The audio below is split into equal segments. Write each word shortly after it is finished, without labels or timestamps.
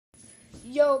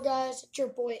Yo guys, it's your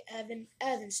boy Evan,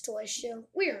 Evan's Toy Show.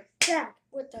 We're back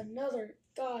with another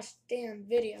gosh damn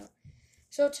video.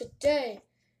 So today,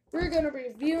 we're going to be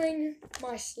reviewing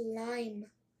my slime.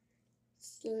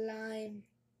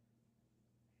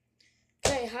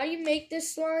 Okay, how you make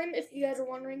this slime, if you guys are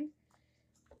wondering.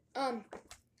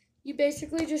 You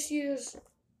basically just use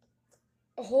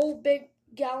a whole big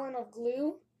gallon of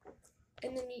glue.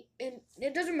 And then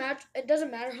it doesn't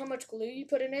matter how much glue you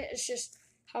put in it, it's just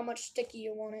how much sticky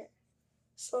you want it.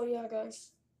 So yeah guys,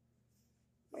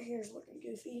 my hair's looking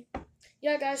goofy.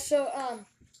 Yeah guys, so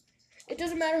it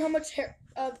doesn't matter how much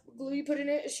glue you put in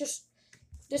it, it's just,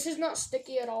 this is not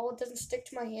sticky at all, it doesn't stick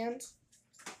to my hands.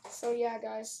 So yeah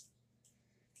guys,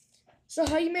 so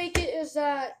how you make it is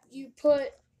that you put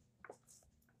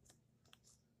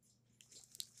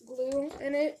glue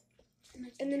in it,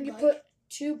 and then you put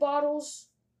 2 bottles,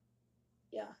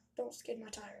 yeah, don't skid my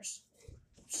tires.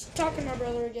 Just talking to my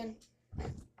brother again.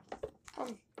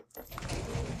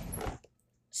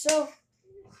 So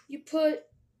you put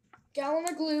gallon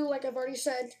of glue, like I've already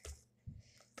said,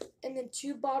 and then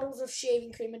 2 bottles of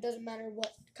shaving cream. It doesn't matter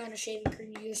what kind of shaving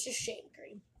cream you use, just shaving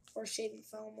cream or shaving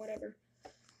foam, whatever.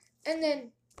 And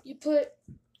then you put,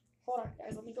 hold on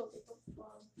guys, let me go get the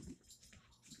bottle.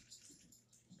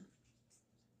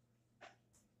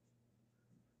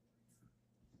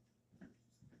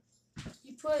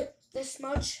 You put this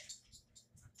much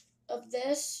of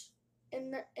this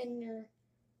in your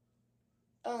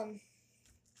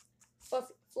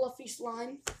fluffy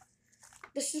slime.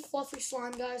 This is fluffy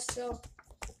slime, guys. So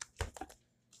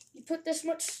you put this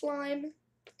much slime,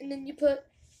 and then you put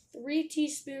 3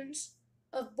 teaspoons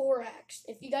of borax.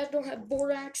 If you guys don't have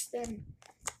borax, then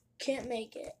can't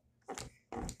make it.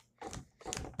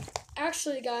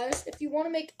 Actually, guys, if you want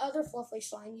to make other fluffy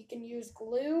slime, you can use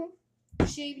glue,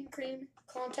 shaving cream,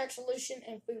 contact solution,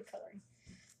 and food coloring.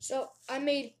 So I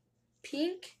made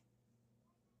pink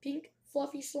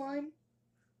fluffy slime,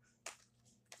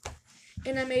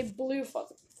 and I made blue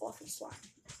fluffy slime.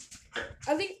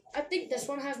 I think this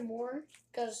one has more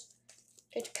because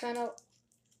it kind of,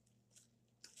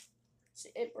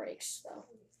 it breaks though.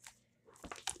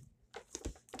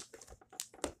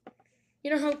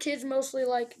 You know how kids mostly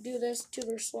like do this to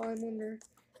their slime when they're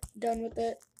done with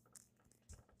it?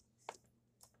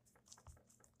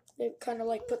 They kind of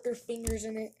like put their fingers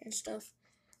in it and stuff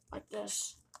like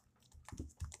this.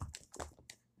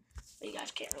 You guys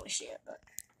can't really see it, but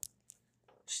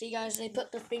see guys, they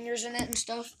put their fingers in it and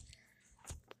stuff.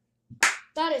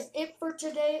 That is it for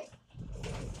today.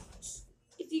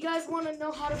 If you guys want to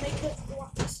know how to make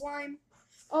this slime,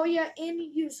 oh yeah, and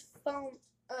you use foam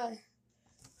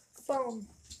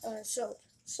soap.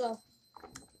 So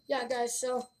yeah guys,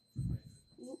 so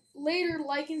later,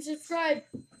 like and subscribe.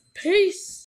 Peace.